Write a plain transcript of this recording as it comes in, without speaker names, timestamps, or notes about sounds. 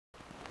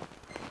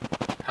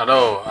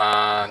Hello,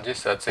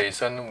 this is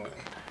Jason.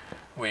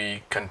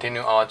 We continue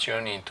our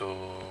journey to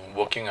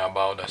working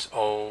about the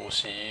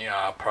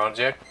OCR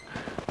project.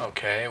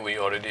 Okay, we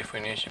already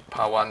finished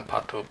part 1,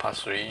 part 2, part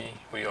 3.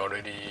 We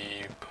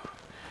already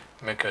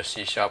make a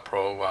C#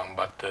 program,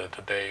 but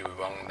today we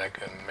want to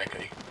make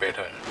it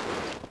better.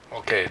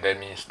 Okay, let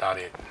me start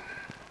it.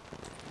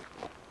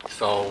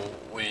 So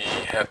we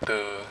have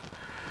to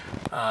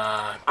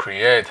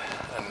create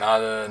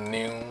another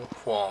new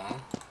form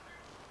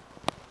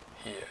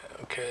here.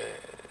 Okay,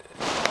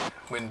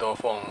 window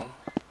form,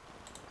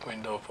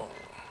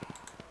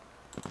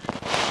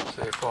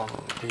 say form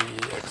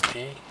text,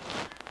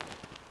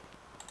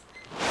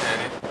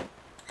 edit,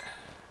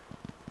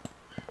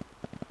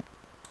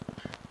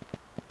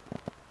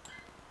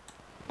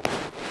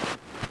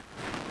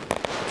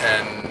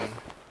 and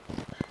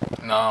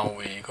now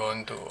we go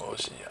into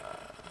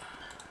OCR.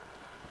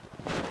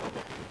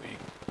 We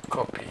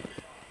copy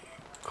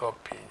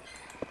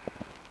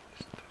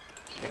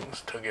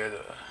things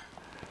together,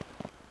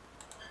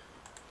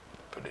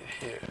 put it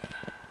here.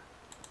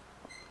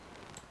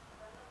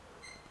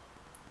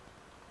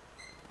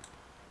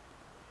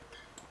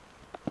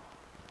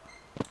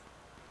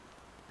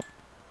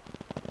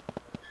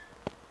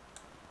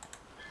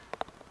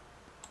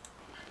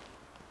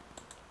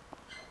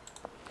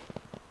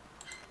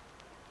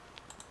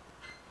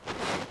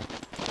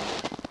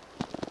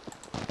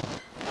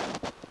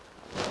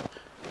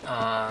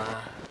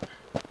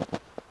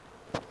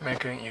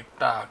 Making it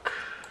dark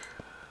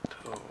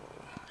to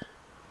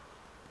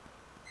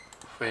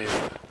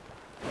fill,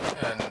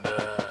 and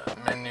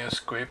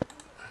manuscript.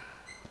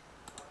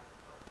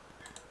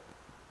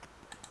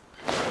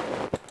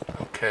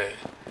 Okay,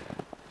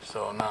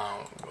 so now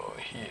go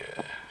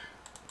here,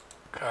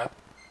 cut,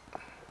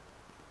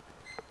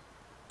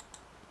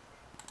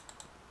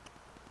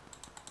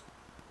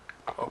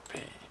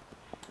 copy,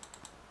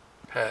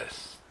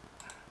 paste,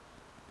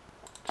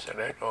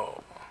 select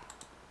all,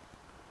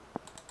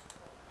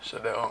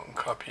 select on,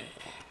 copy,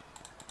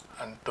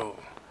 undo.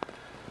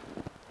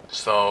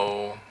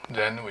 So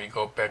then we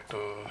go back to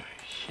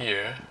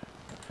here,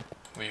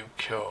 view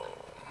kill.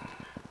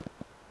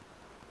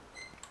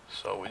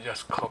 So we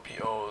just copy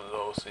all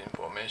those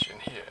information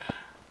here.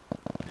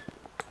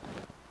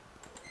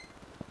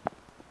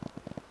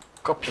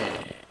 Copy.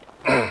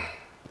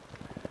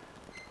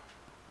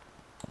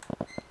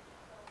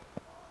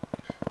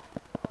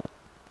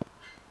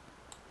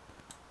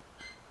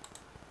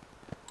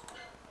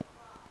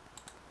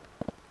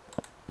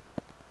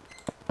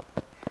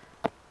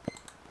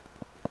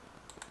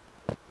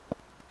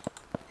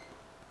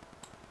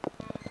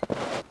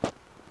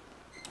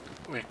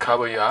 We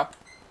cover it up,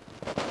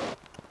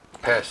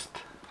 paste.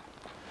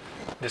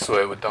 This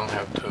way we don't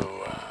have to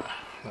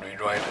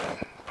rewrite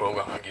the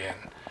program again.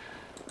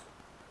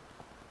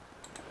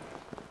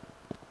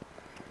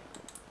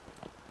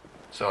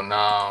 So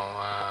now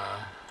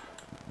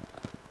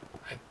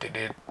I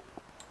delete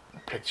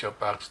picture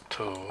box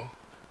 2.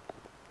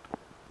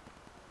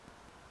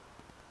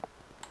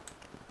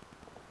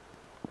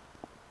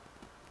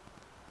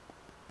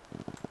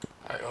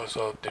 I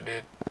also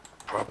delete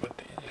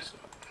properties.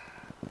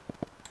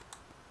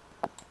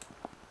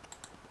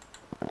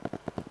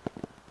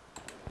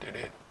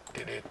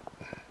 Delete.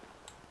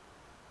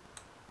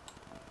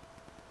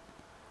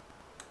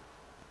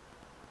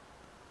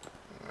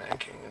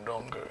 Making it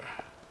longer.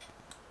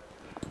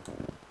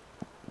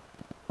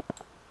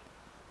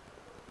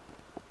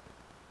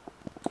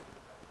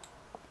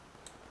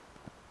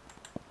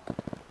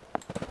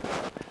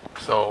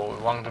 So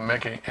we want to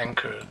make an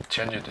anchor,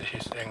 change it to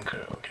his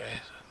anchor,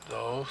 okay? So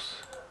those.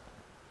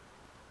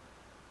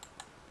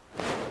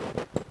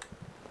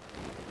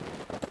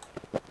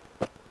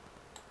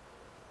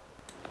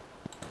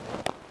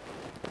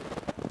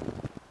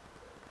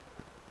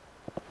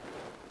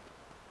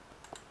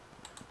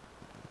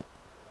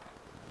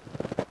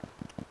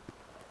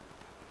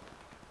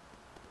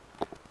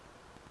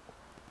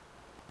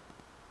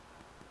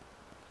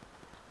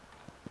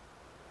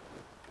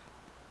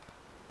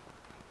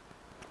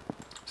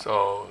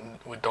 So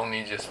we don't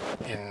need just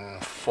in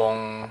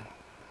phone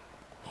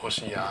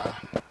OCR.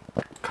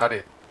 Cut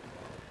it.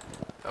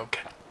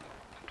 Okay.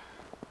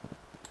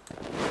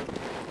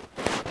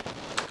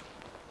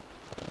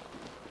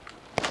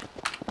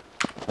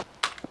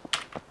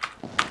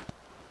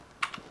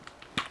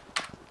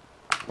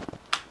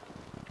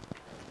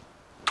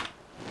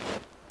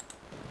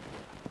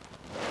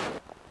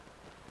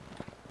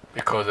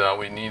 Because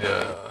we need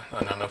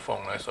another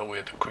phone, right? So we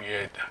have to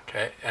create.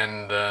 Okay,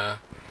 and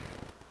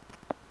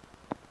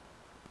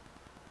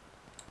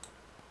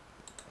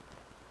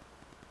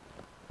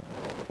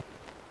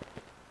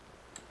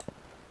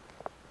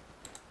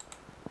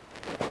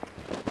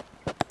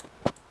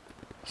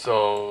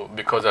so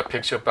because the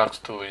picture box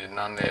 2 is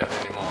not there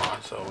anymore,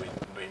 so we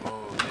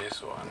remove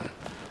this one,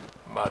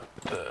 but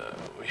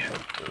we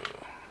have to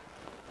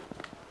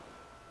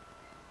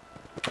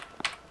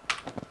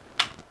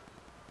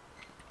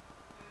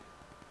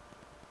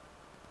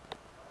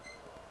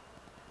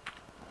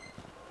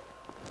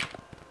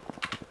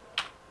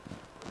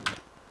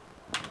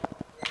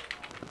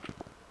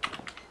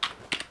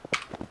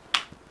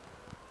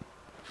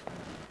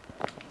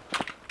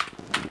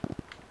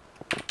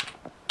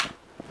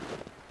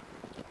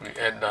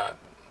like that.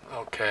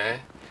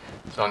 Okay,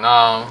 so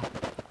now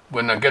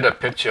when I get a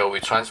picture, we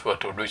transfer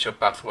to Visual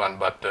Box 1,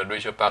 but the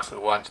Visual Box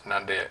 1 is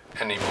not there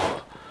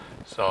anymore.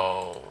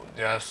 So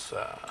just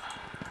have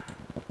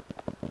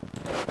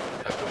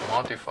to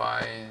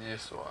modify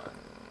this one.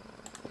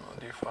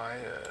 Modify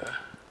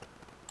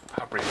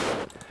public.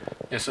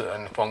 This is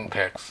a font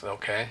text.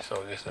 Okay,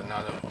 so this is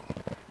another one.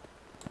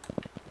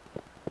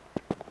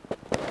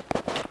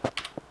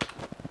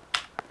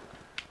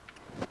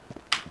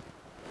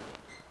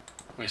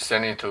 We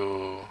send it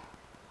to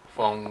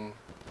font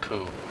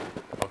 2.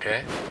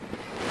 Okay.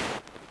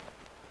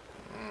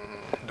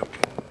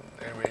 Looking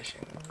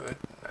everything good.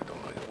 I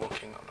don't know if it's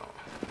working or not.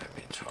 Let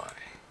me try.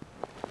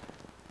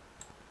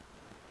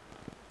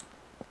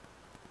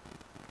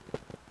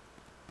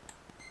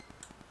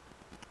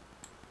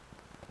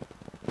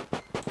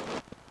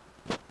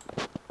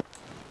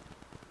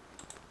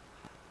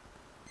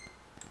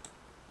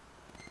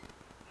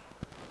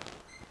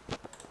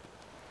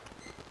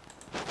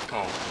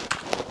 Oh.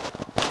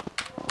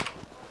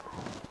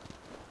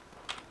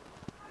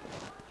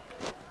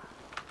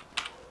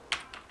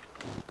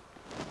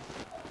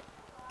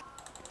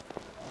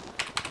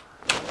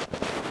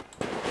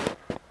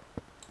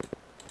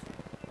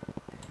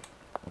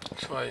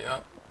 Try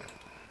up.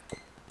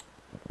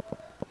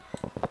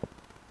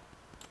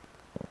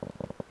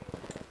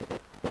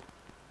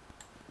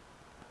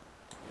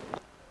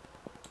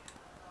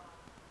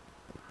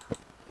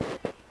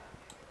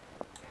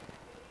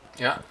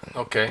 Yeah,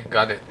 okay,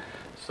 got it.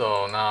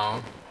 So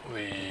now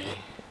we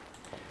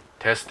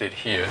test it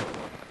here.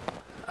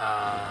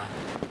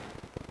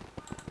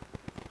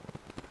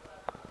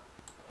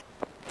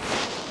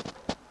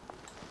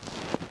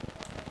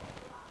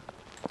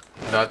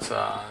 That's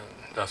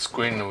the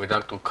screen we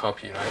like to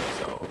copy, right?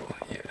 So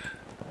here.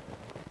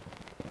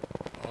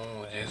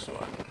 Oh, this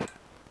one.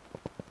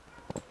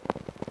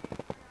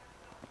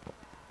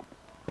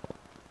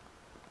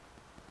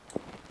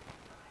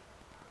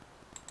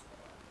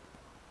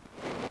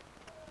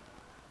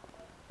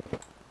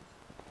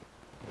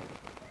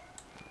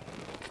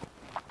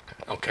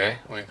 Okay,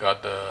 we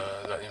got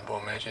the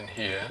information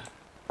here.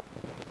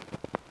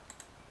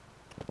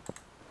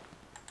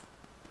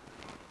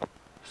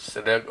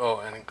 Select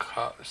all and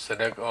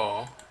select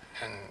all,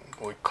 and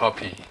we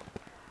copy.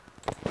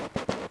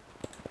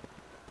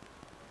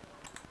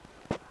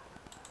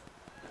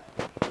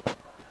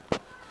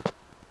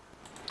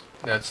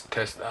 Let's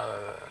test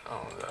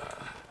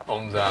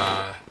on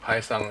the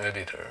Python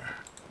editor.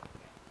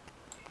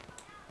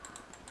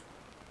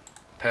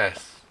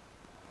 Pass.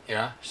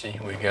 Yeah, see,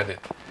 we get it.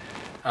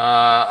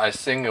 I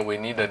think we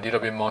need a little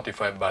bit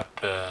modified, but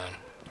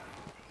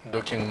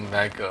looking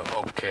like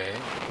okay,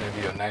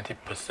 maybe a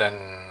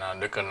 90%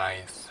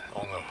 recognize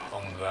on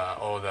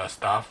all the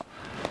stuff.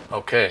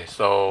 Okay,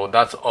 so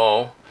that's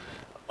all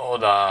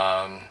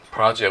the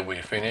project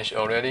we finished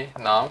already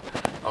now.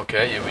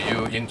 Okay, if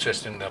you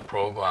interested in the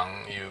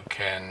program, you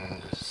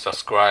can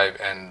subscribe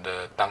and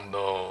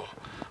download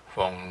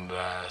from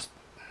the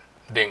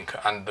link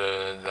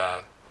under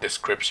the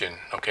description.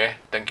 Okay,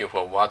 thank you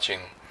for watching.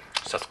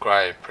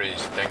 Subscribe please.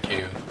 Thank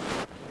you.